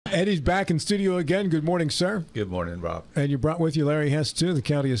Eddie's back in studio again. Good morning, sir. Good morning, Rob. And you brought with you Larry Hess, too, the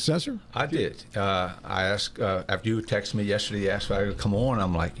county assessor? I did. I asked, after you texted me yesterday, you asked if I could come on.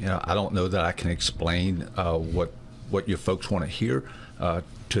 I'm like, I don't know that I can explain what your folks want to hear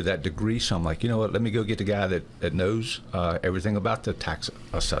to that degree. So I'm like, you know what, let me go get the guy that knows everything about the tax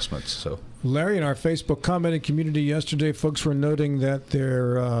assessments. So, Larry, in our Facebook commenting community yesterday, folks were noting that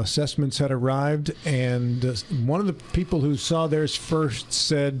their assessments had arrived, and one of the people who saw theirs first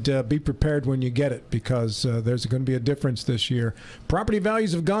said, be prepared when you get it, because there's going to be a difference this year. Property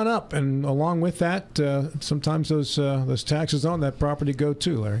values have gone up, and along with that, sometimes those taxes on that property go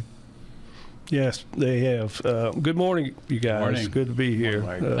too, Larry. Yes, they have. Good morning, you guys. Morning. Good to be here.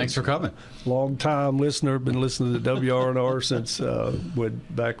 Thanks for coming. Long-time listener. Been listening to WRNR since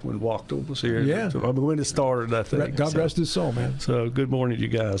back when Wachtel was here. Yeah. So, I mean, when it started, I think. God rest his soul, man. So good morning, you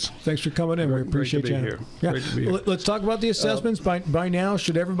guys. Thanks for coming in. We appreciate you here. Yeah. Great to be here. Let's talk about the assessments. By now,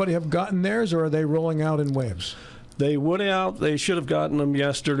 should everybody have gotten theirs, or are they rolling out in waves? They went out. They should have gotten them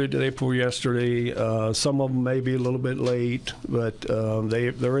yesterday, the day before yesterday. Some of them may be a little bit late, but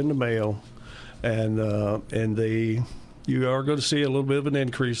they're in the mail. And you are going to see a little bit of an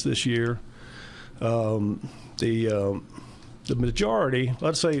increase this year. The majority,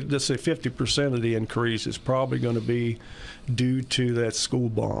 let's say 50% of the increase is probably going to be due to that school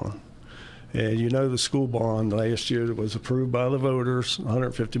bond. And you know the school bond last year was approved by the voters,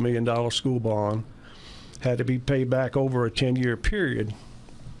 $150 million school bond, had to be paid back over a 10-year period.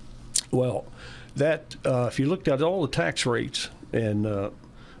 Well, that if you looked at all the tax rates, and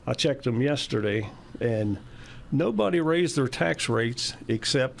I checked them yesterday, and nobody raised their tax rates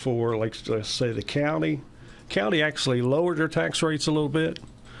except for, like, let's say the county. County actually lowered their tax rates a little bit.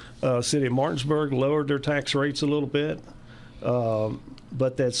 City of Martinsburg lowered their tax rates a little bit.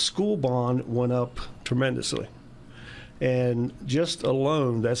 But that school bond went up tremendously. And just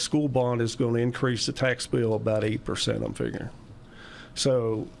alone, that school bond is going to increase the tax bill about 8%, I'm figuring.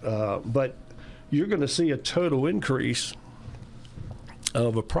 So, but you're going to see a total increase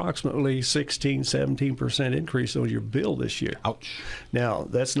of approximately 16-17% increase on your bill this year. Ouch. Now,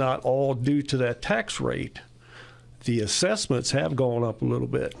 that's not all due to that tax rate. The assessments have gone up a little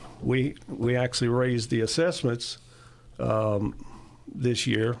bit. We actually raised the assessments this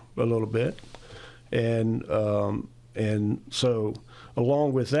year a little bit, and so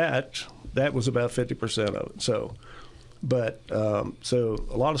along with that was about 50% of it. So, but so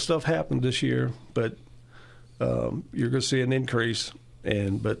a lot of stuff happened this year, but you're going to see an increase.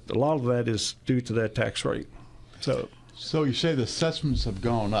 But a lot of that is due to that tax rate. So you say the assessments have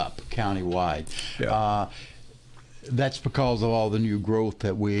gone up countywide. Yeah. That's because of all the new growth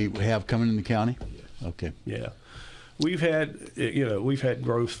that we have coming in the county? Okay. Yeah. We've had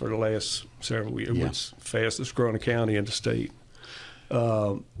growth for the last several years. Yeah. It's the fastest growing county in the state.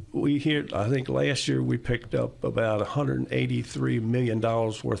 I think last year we picked up about $183 million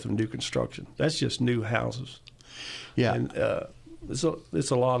worth of new construction. That's just new houses. Yeah. And,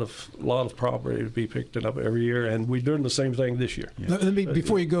 it's a lot of property to be picked up every year, and we're doing the same thing this year. Yeah.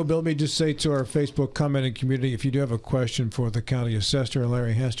 Before you go, Bill, let me just say to our Facebook commenting community, if you do have a question for the county assessor and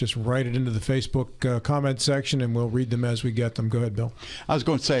Larry Hess, just write it into the Facebook comment section, and we'll read them as we get them. Go ahead, Bill. I was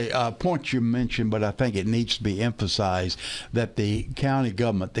going to say a point you mentioned, but I think it needs to be emphasized that the county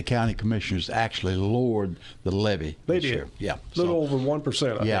government, the county commissioners, actually lowered the levy. They this did. year. Yeah, a little over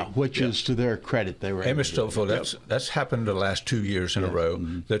 1%. I think. Which is to their credit. They were. Hey, Mr. Stoffel, that's happened the last 2 years in a row.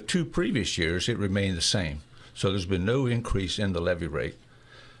 Mm-hmm. The 2 previous years, it remained the same. So there's been no increase in the levy rate.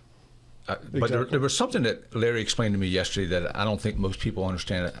 But there was something that Larry explained to me yesterday that I don't think most people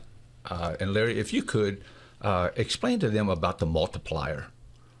understand. And Larry, if you could explain to them about the multiplier.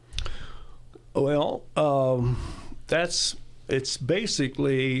 Well, it's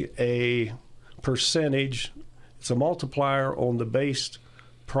basically a percentage. It's a multiplier on the base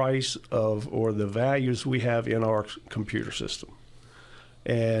price or the values we have in our computer system.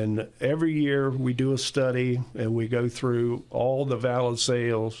 And every year we do a study, and we go through all the valid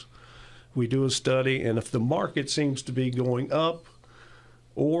sales. We do a study, and if the market seems to be going up,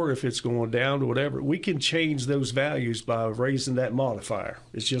 or if it's going down or whatever, we can change those values by raising that modifier.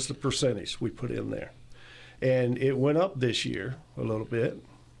 It's just a percentage we put in there. And it went up this year a little bit.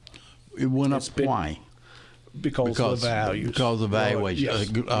 It went up. Why? Because of the values. Because of valuation, Yes.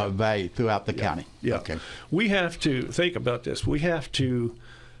 value throughout the county. Yeah. Okay. We have to think about this. We have to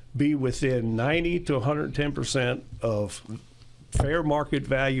be within 90 to 110% of fair market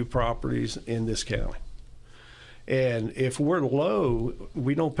value properties in this county. And if we're low,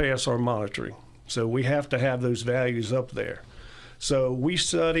 we don't pass our monitoring. So we have to have those values up there. So we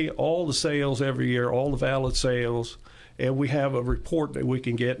study all the sales every year, all the valid sales, and we have a report that we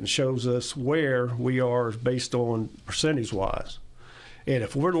can get and shows us where we are based on percentage-wise. And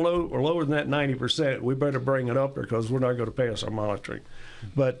if we're lower than that 90%, we better bring it up there because we're not going to pass our monitoring.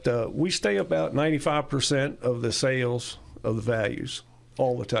 But we stay about 95% of the sales of the values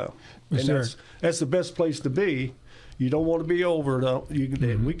all the time. And that's the best place to be. You don't want to be over it.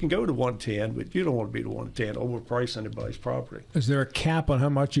 We can go to 110, but you don't want to be to 110, overprice anybody's property. Is there a cap on how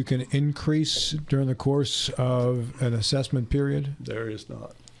much you can increase during the course of an assessment period? There is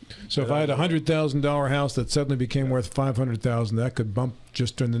not. So if I had a $100,000 house that suddenly became worth $500,000, that could bump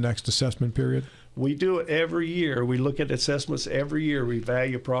just during the next assessment period? We do it every year. We look at assessments every year. We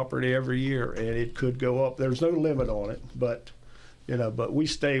value property every year, and it could go up. There's no limit on it, but we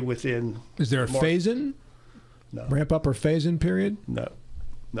stay within. Is there a phase-in? No. Ramp up or phase-in period? No.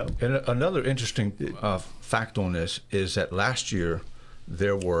 And another interesting fact on this is that last year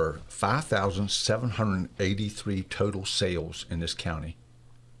there were 5,783 total sales in this county.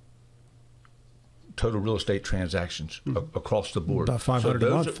 Total real estate transactions across the board. About 500 a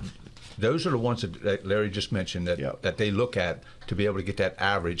month. Those are the ones that Larry just mentioned that they look at to be able to get that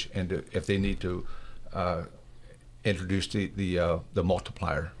average, and if they need to introduce the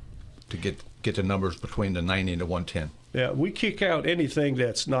multiplier to get the numbers between the 90 and the 110. Yeah, we kick out anything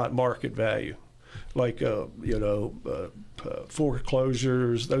that's not market value, like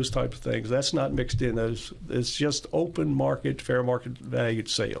foreclosures, those type of things. That's not mixed in those. It's just open market, fair market valued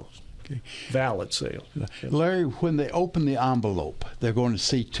sales. Valid sales. Larry, when they open the envelope, they're going to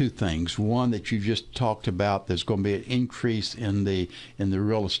see two things. One that you just talked about, there's going to be an increase in the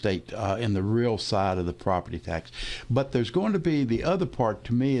real estate, in the real side of the property tax. But there's going to be the other part,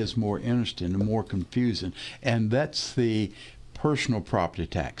 to me, is more interesting and more confusing, and that's the personal property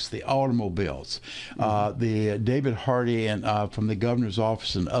tax, the automobiles. The David Hardy and from the governor's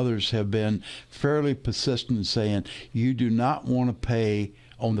office and others have been fairly persistent in saying you do not want to pay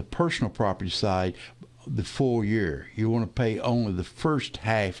on the personal property side the full year. You want to pay only the first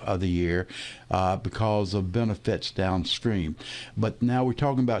half of the year because of benefits downstream. But now we're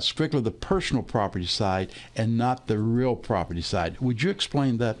talking about strictly the personal property side and not the real property side. Would you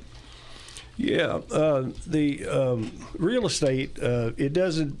explain that? Yeah, the real estate, it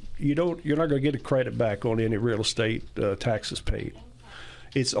doesn't. You're not going to get a credit back on any real estate taxes paid.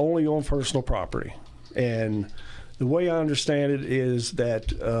 It's only on personal property, and the way I understand it is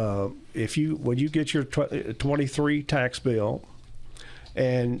that when you get your 23 tax bill,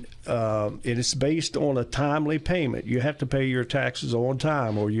 and it's based on a timely payment, you have to pay your taxes on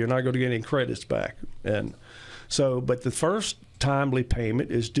time, or you're not going to get any credits back. And so, but the first timely payment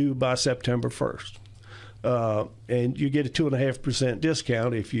is due by September 1st, and you get a 2.5%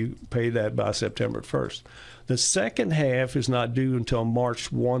 discount if you pay that by September 1st. The second half is not due until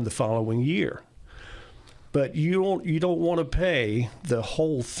March 1 the following year. But you don't want to pay the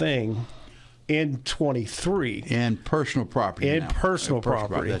whole thing in 23. In personal property. In personal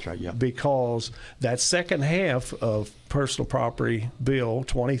property. That's right, yeah. Because that second half of personal property bill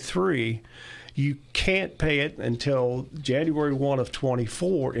 23, you can't pay it until January 1 of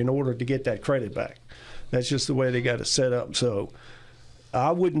 24 in order to get that credit back. That's just the way they got it set up. So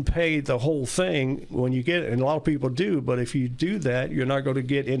I wouldn't pay the whole thing when you get it, and a lot of people do, but if you do that, you're not going to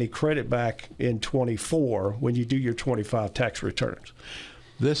get any credit back in 24 when you do your 25 tax returns.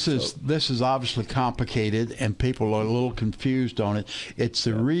 This is obviously complicated, and people are a little confused on it. It's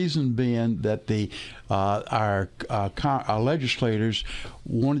the reason being that our legislators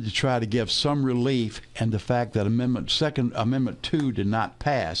wanted to try to give some relief, and the fact that Amendment 2 did not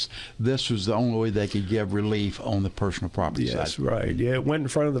pass. This was the only way they could give relief on the personal property side. Yes, right. Yeah, it went in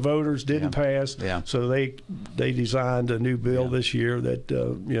front of the voters, didn't pass. Yeah. So they designed a new bill this year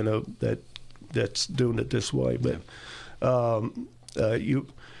that that's doing it this way, but.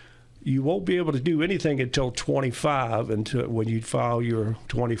 You won't be able to do anything until 25 until when you file your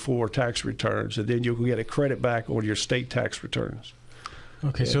 24 tax returns, and then you'll get a credit back on your state tax returns.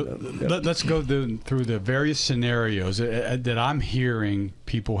 Okay, so let's go through the various scenarios that I'm hearing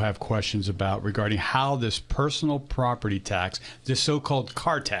people have questions about regarding how this personal property tax, this so-called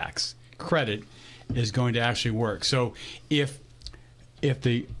car tax credit, is going to actually work. So if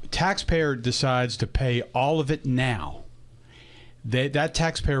the taxpayer decides to pay all of it now, that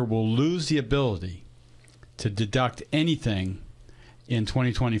taxpayer will lose the ability to deduct anything in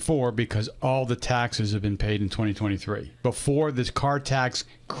 2024 because all the taxes have been paid in 2023 before this car tax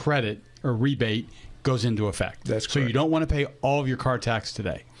credit or rebate goes into effect. That's correct. So you don't want to pay all of your car tax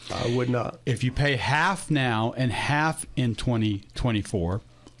today. I would not. If you pay half now and half in 2024,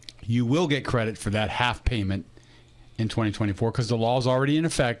 you will get credit for that half payment in 2024 because the law's already in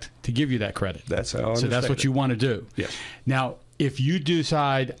effect to give you that credit. That's how I So understand that's what it. you want to do. Yes. Now, if you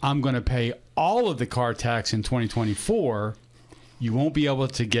decide I'm going to pay all of the car tax in 2024, you won't be able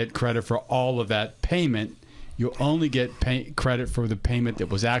to get credit for all of that payment. You'll only get credit for the payment that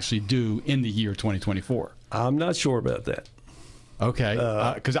was actually due in the year 2024. I'm not sure about that. Okay.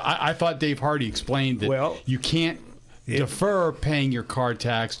 Because I thought Dave Hardy explained that you can't defer paying your car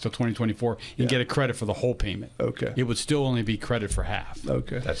tax till 2024 and get a credit for the whole payment. Okay. It would still only be credit for half.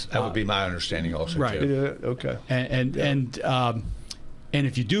 Okay. That would be my understanding also. Right. Too. Yeah, okay. And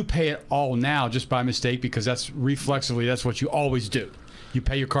if you do pay it all now just by mistake, because that's reflexively, that's what you always do. You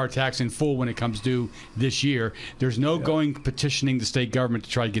pay your car tax in full when it comes due this year. There's no going petitioning the state government to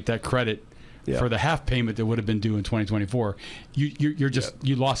try to get that credit for the half payment that would have been due in 2024. You're just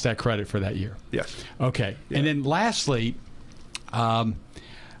you lost that credit for that year. Yes. Okay. Yeah. And then lastly,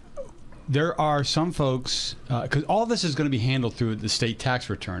 there are some folks, because all this is going to be handled through the state tax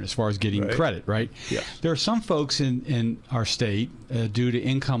return as far as getting credit, right? Yes. There are some folks in our state, due to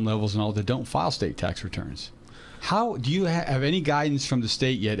income levels and all, that don't file state tax returns. How do you have any guidance from the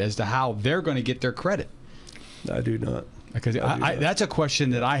state yet as to how they're going to get their credit? I do not. Because that's a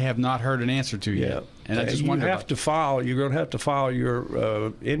question that I have not heard an answer to yet, and I just wonder. You're going to have to file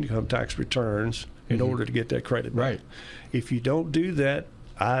your income tax returns in order to get that credit back. Right. If you don't do that,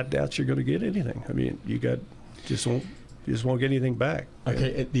 I doubt you're going to get anything. I mean, you just won't get anything back.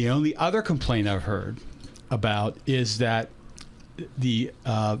 Okay. The only other complaint I've heard about is that the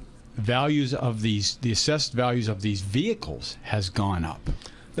values of the assessed values of these vehicles has gone up.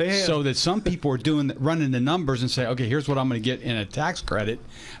 So that some people are running the numbers and say, okay, here's what I'm going to get in a tax credit,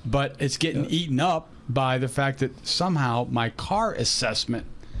 but it's getting eaten up by the fact that somehow my car assessment,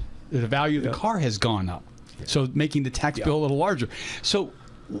 the value of the car has gone up. So making the tax bill a little larger. So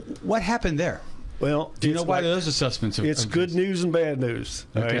what happened there? Well, do you know why those assessments are? It's good news and bad news.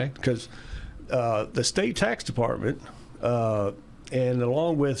 Okay. Because the state tax department, and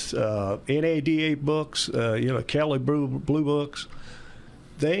along with NADA books, Kelly Blue books,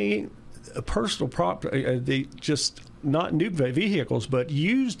 personal property, they just not new vehicles, but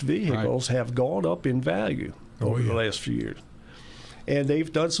used vehicles have gone up in value over the last few years. And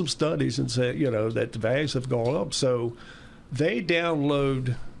they've done some studies and said, that the values have gone up. So they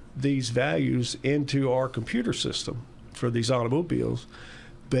download these values into our computer system for these automobiles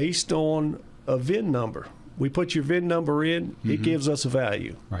based on a VIN number. We put your VIN number in, it gives us a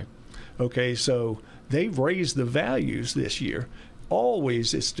value. Right. Okay, so they've raised the values this year.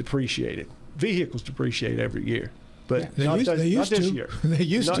 Always it's depreciated. Vehicles depreciate every year. But not this year. They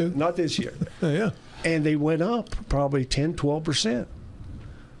used to. Not this year. Yeah. And they went up probably 10, 12%.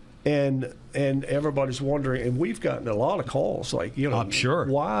 And everybody's wondering, and we've gotten a lot of calls like, I'm sure.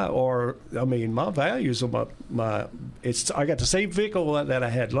 Why? Or, my values of I got the same vehicle that I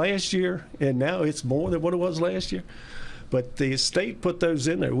had last year, and now it's more than what it was last year. But the state put those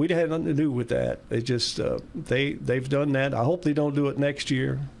in there. We had nothing to do with that. They just, they've done that. I hope they don't do it next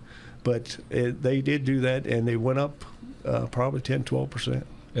year. But they did do that, and they went up probably 10, 12%.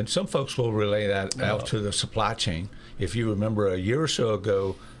 And some folks will relay that out to the supply chain. If you remember a year or so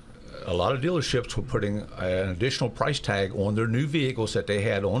ago, a lot of dealerships were putting an additional price tag on their new vehicles that they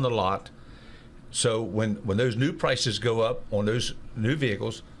had on the lot. So when those new prices go up on those new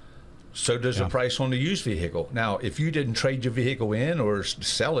vehicles, so does the price on the used vehicle. Now, if you didn't trade your vehicle in or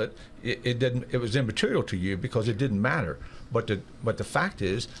sell it, it was immaterial to you because it didn't matter. But the fact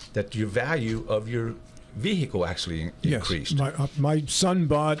is that your value of your vehicle actually increased. Yes. My son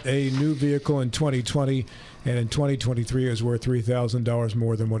bought a new vehicle in 2020, and in 2023 it was worth $3,000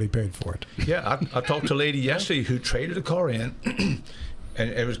 more than what he paid for it. Yeah, I talked to a lady yesterday who traded a car in, and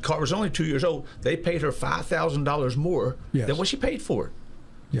the car was only 2 years old. They paid her $5,000 more than what she paid for it.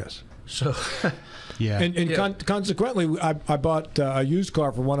 Yes. So, consequently, I bought a used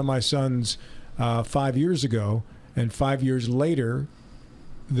car for one of my sons 5 years ago, and 5 years later,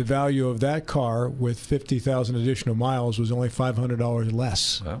 the value of that car with 50,000 additional miles was only $500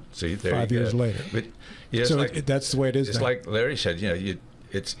 less. Well, see, there 5 years later. But, so that's the way it is. It's now. like Larry said,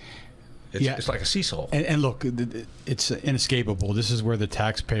 it's like a seesaw. And look, it's inescapable. This is where the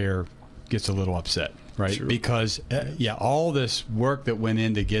taxpayer gets a little upset, right? Sure. Because, all this work that went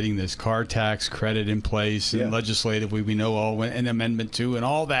into getting this car tax credit in place and legislatively, we know and Amendment 2 and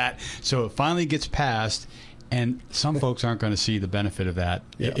all that. So it finally gets passed. And some folks aren't going to see the benefit of that,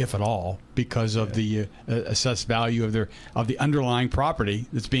 if at all, because of the assessed value of the underlying property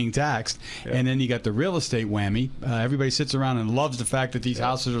that's being taxed. Yeah. And then you got the real estate whammy. Everybody sits around and loves the fact that these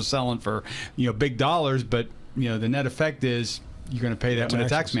houses are selling for big dollars, but the net effect is you're going to pay that when the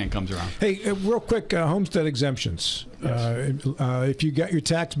tax man comes around. Hey, real quick, homestead exemptions. Yes. If you got your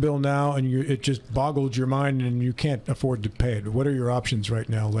tax bill now and it just boggled your mind and you can't afford to pay it, what are your options right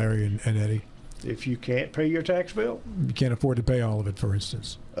now, Larry and Eddie? If you can't pay your tax bill, you can't afford to pay all of it, for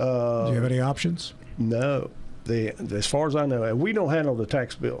instance. Do you have any options? No. As far as I know, and we don't handle the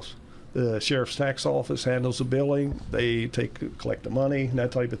tax bills. The sheriff's tax office handles the billing. They collect the money and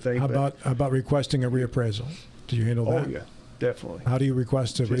that type of thing. How about requesting a reappraisal? Do you handle that? Oh, yeah, definitely. How do you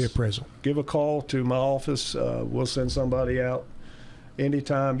request a reappraisal? Give a call to my office. We'll send somebody out.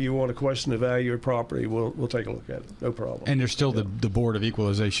 Anytime you want to question the value of property, we'll take a look at it. No problem. And there's still the Board of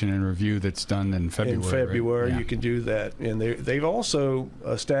Equalization and Review that's done in February. In February, right? Yeah. you can do that. And they've also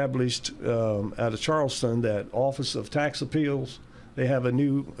established out of Charleston that Office of Tax Appeals, they have a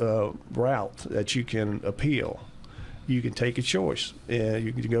new route that you can appeal. You can take a choice.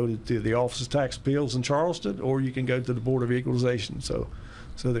 You can go to the Office of Tax Appeals in Charleston, or you can go to the Board of Equalization. So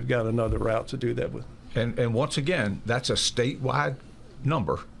they've got another route to do that with. And once again, that's a statewide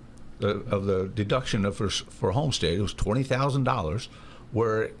number of the deduction for homestead. It was $20,000,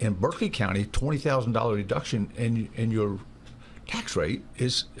 where in Berkeley County, $20,000 reduction in your tax rate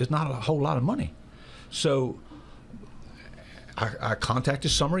is not a whole lot of money. So I contacted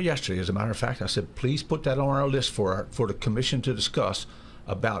Summer yesterday. As a matter of fact, I said, please put that on our list for the commission to discuss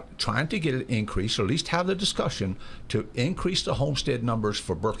about trying to get an increase, or at least have the discussion to increase the homestead numbers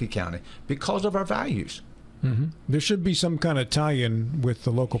for Berkeley County because of our values. Mm-hmm. There should be some kind of tie-in with the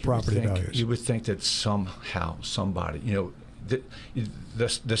local property values. You would think that somehow somebody,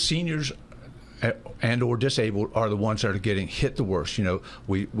 the seniors and or disabled are the ones that are getting hit the worst.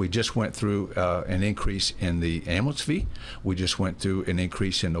 We just went through an increase in the ambulance fee. We just went through an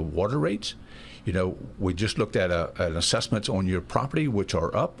increase in the water rates. We just looked at an assessments on your property, which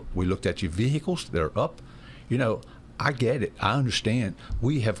are up. We looked at your vehicles; they're up. I get it. I understand.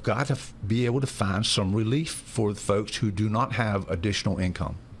 We have got to be able to find some relief for the folks who do not have additional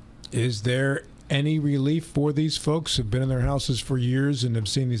income. Is there any relief for these folks who've been in their houses for years and have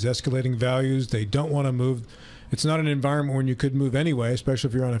seen these escalating values? They don't want to move. It's not an environment when you could move anyway, especially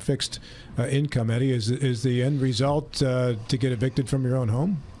if you're on a fixed income, Eddie. Is the end result to get evicted from your own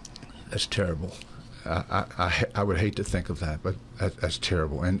home? That's terrible. I would hate to think of that, but that's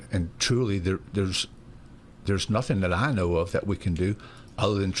terrible. And truly, there's nothing that I know of that we can do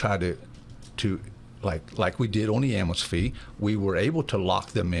other than try to like we did on the ambulance fee. We were able to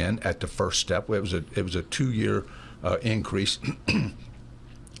lock them in at the first step. It was a 2-year increase.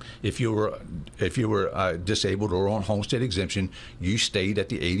 If you were disabled or on homestead exemption, you stayed at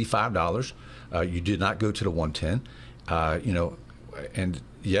the $85. You did not go to the 110. And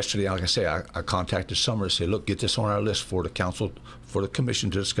yesterday, like I say, I contacted Summer and said, look, get this on our list for the council, for the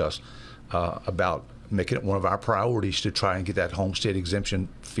commission to discuss about making it one of our priorities to try and get that homestead exemption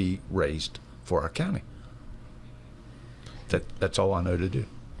fee raised for our county. That's all I know to do.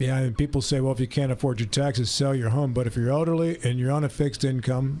 Yeah, and people say, well, if you can't afford your taxes, sell your home. But if you're elderly and you're on a fixed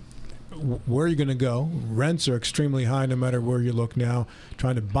income, where are you going to go? Rents are extremely high no matter where you look now.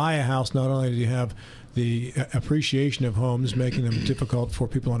 Trying to buy a house, not only do you have the appreciation of homes, making them difficult for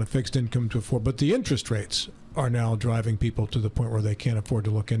people on a fixed income to afford, but the interest rates are now driving people to the point where they can't afford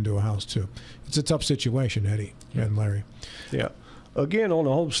to look into a house too. It's a tough situation, Eddie and Larry. Yeah. Again, on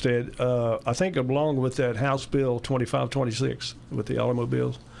the homestead, I think along with that House Bill 2526 with the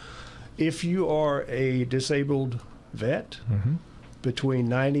automobiles, if you are a disabled vet, between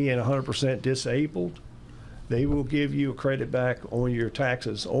 90 and 100% disabled, they will give you a credit back on your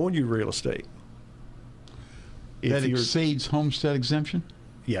taxes on your real estate. That exceeds homestead exemption?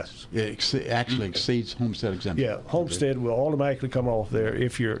 Yes. It actually exceeds homestead exemption. Yeah, homestead will automatically come off there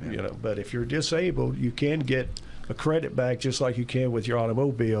if you're, but if you're disabled, you can get a credit back just like you can with your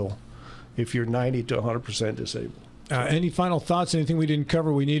automobile if you're 90 to 100% disabled. Any final thoughts, anything we didn't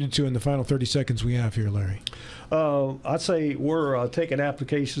cover we needed to in the final 30 seconds we have here, Larry? I'd say we're taking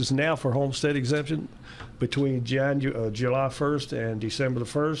applications now for homestead exemption between July 1st and December the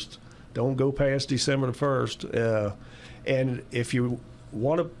 1st. Don't go past December the 1st. And if you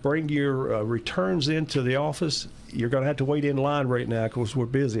want to bring your returns into the office, you're going to have to wait in line right now because we're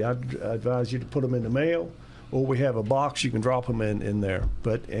busy. I advise you to put them in the mail, or we have a box you can drop them in there.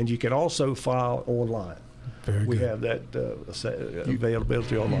 And you can also file online. We have that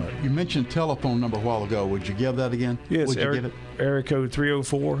availability online. You mentioned telephone number a while ago. Would you give that again? Yes, Would you give it? area code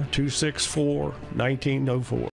 304-264-1904.